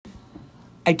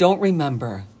I don't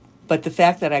remember. But the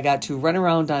fact that I got to run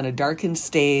around on a darkened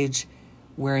stage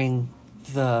wearing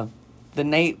the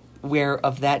nightwear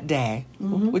of that day,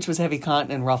 which was heavy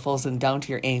cotton and ruffles and down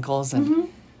to your ankles, and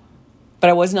but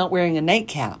I was not wearing a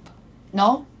nightcap.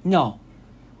 No? No,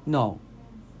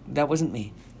 that wasn't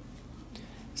me.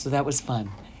 So that was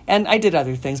fun. And I did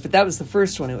other things, but that was the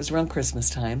first one. It was around Christmas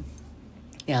time.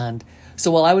 And so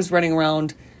while I was running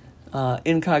around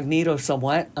incognito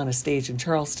somewhat on a stage in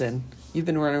Charleston, you've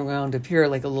been running around up here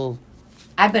like a little...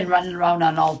 I've been running around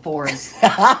on all fours.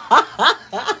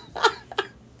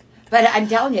 But I'm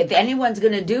telling you, if anyone's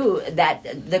going to do that,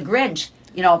 the Grinch,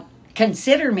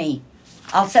 consider me.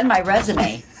 I'll send my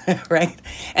resume. Right?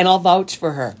 And I'll vouch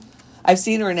for her. I've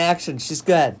seen her in action. She's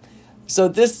good. So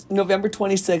this November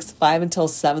 26th, 5 until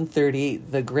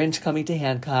 7:30, The Grinch Coming to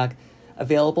Hancock,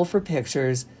 available for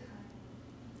pictures.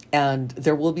 And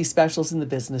there will be specials in the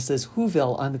businesses.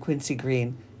 Whoville on the Quincy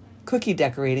Green. Cookie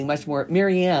decorating, much more.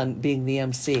 Marianne being the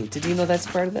MC. Did you know that's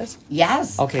part of this?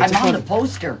 Yes. Okay. I'm on the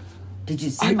poster. Did you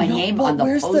see my name on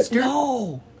the poster?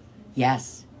 No.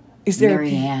 Yes. Is there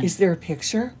Marianne. Is there a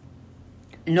picture?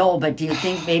 No, but do you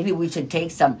think maybe we should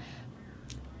take some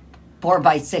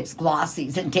 4x6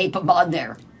 glossies and tape them on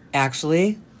there?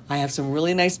 Actually, I have some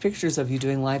really nice pictures of you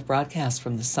doing live broadcasts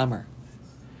from the summer.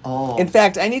 Oh. In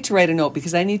fact, I need to write a note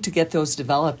because I need to get those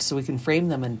developed so we can frame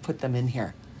them and put them in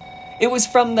here. It was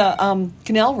from the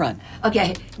Canal Run.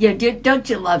 Okay. Yeah, don't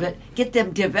you love it? Get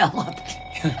them developed.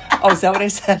 Oh, is that what I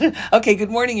said? Okay,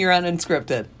 good morning. You're on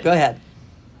Unscripted. Go ahead.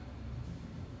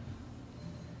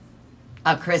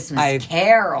 A Christmas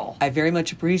Carol. I very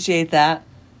much appreciate that.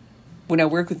 When I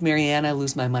work with Marianne, I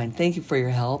lose my mind. Thank you for your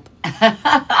help.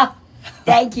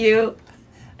 Thank you.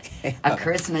 A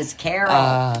Christmas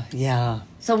Carol. Yeah.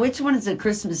 So which one is A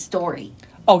Christmas Story?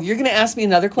 Oh, you're going to ask me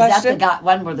another question? Is that the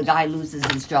one where the guy loses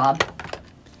his job?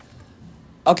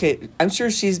 Okay, I'm sure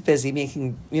she's busy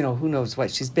making, who knows what.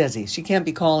 She's busy. She can't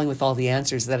be calling with all the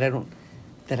answers that I don't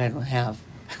have.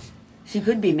 She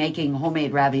could be making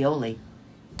homemade ravioli.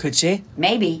 Could she?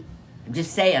 Maybe. I'm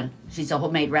just saying. She's a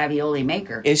homemade ravioli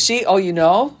maker. Is she? Oh, you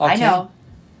know? Okay. I know.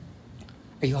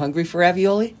 Are you hungry for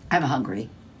ravioli? I'm hungry.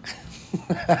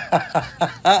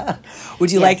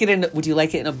 Would you like it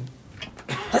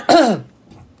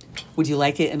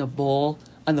in a bowl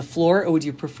on the floor, or would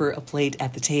you prefer a plate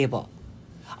at the table?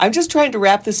 I'm just trying to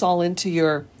wrap this all into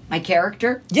your... My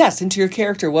character? Yes, into your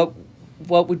character. What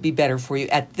would be better for you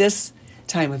at this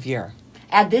time of year?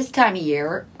 At this time of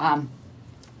year, I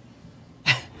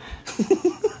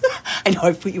know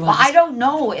I've put you on. Well, I don't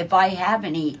know if I have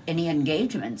any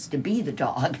engagements to be the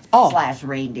dog /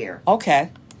 reindeer.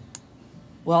 Okay.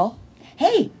 Well.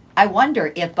 Hey, I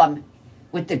wonder if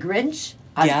with the Grinch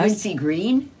on Quincy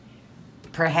Green,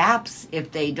 perhaps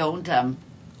if they don't,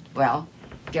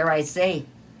 dare I say,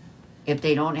 if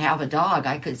they don't have a dog,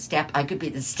 I could be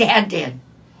the stand-in.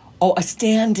 Oh, a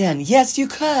stand-in. Yes, you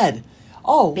could.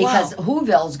 Oh, because wow.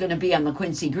 Whoville's going to be on the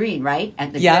Quincy Green, right?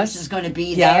 And the Grinch is going to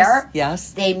be there.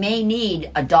 Yes. They may need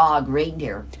a dog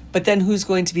reindeer. But then who's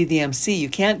going to be the MC? You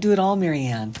can't do it all,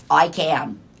 Marianne. I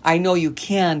can. I know you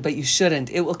can, but you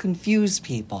shouldn't. It will confuse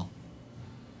people.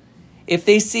 If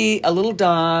they see a little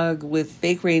dog with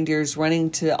fake reindeers running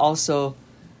to also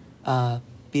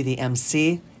be the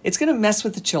MC, it's going to mess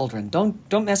with the children.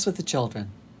 Don't mess with the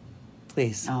children,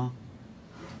 please. Oh.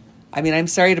 I mean, I'm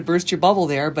sorry to burst your bubble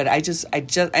there, but I just,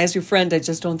 as your friend, I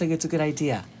just don't think it's a good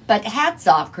idea. But hats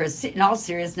off, Chris, in all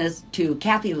seriousness, to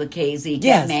Kathy Lucchese,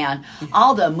 yes. Man,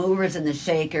 all the movers and the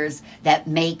shakers that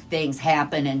make things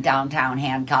happen in downtown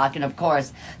Hancock. And, of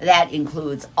course, that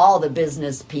includes all the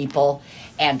business people.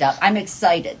 And I'm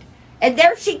excited. And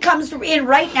there she comes in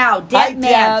right now, Deb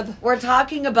Man. Deb. We're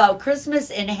talking about Christmas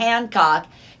in Hancock,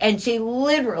 and she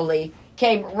literally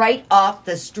came right off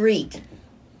the street.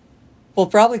 Well,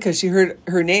 probably because she heard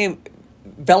her name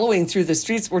bellowing through the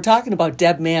streets. We're talking about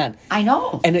Deb Man. I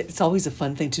know. And it's always a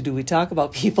fun thing to do. We talk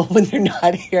about people when they're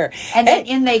not here. And then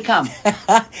in they come.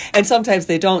 And sometimes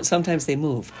they don't. Sometimes they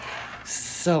move.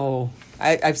 So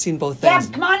I've seen both things.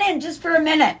 Deb, come on in just for a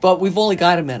minute. But we've only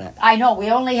got a minute. I know. We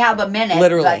only have a minute.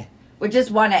 Literally. We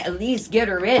just want to at least get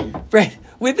her in. Right.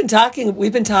 We've been talking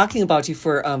about you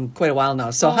for quite a while now.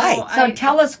 So hi. So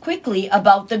tell us quickly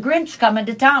about the Grinch coming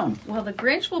to town. Well, the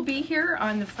Grinch will be here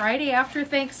on the Friday after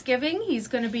Thanksgiving. He's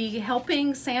going to be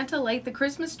helping Santa light the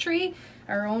Christmas tree.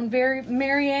 Our own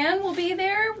Marianne will be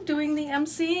there doing the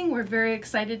emceeing. We're very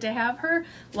excited to have her.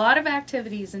 A lot of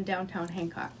activities in downtown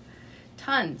Hancock.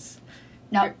 Tons.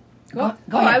 Now, go ahead.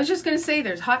 I was just going to say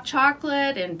there's hot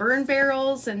chocolate and burn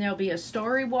barrels, and there'll be a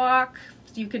story walk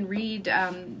You can read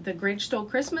The Grinch Stole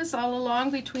Christmas all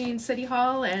along between City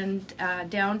Hall and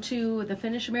down to the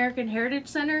Finnish American Heritage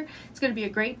Center. It's going to be a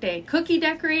great day. Cookie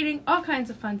decorating, all kinds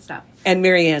of fun stuff. And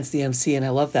Marianne's the MC, and I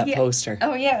love that poster.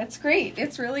 Oh, yeah, it's great.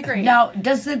 It's really great. Now,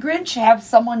 does the Grinch have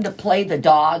someone to play the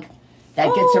dog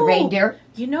that gets a reindeer?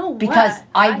 You know what? Because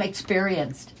I'm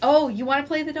experienced. Oh, you want to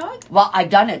play the dog? Well, I've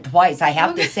done it twice, I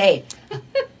have to say.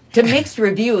 To mixed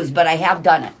reviews, but I have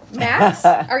done it. Max?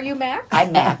 Are you Max?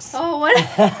 I'm Max. Oh, what?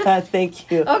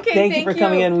 Thank you. Okay, thank you for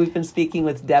coming you. in. We've been speaking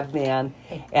with Deb Mann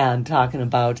and talking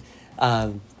about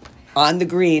On the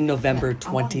Green, November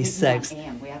 26th.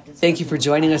 Thank you for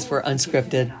joining us for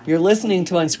Unscripted. You're listening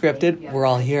to Unscripted. We're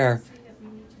all here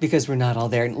because we're not all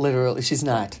there. Literally, she's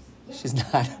not. She's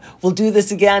not. We'll do this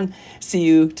again. See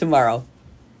you tomorrow.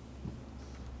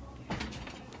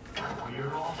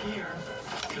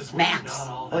 Max.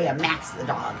 Oh, yeah, Max the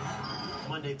dog.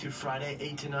 Monday through Friday,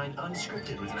 8 to 9,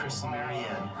 Unscripted with Chris and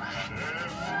Marianne.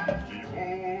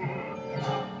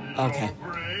 Okay. All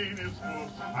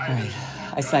right.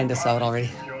 I signed us out already.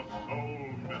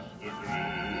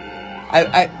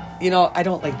 I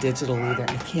don't like digital either.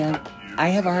 I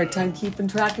have a hard time keeping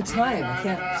track of time. I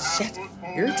can't. Shit.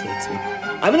 Irritates me.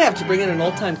 I'm going to have to bring in an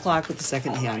old-time clock with the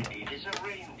second hand.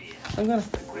 I'm going to...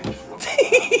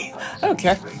 I don't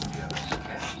care.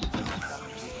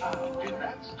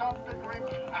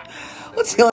 What's the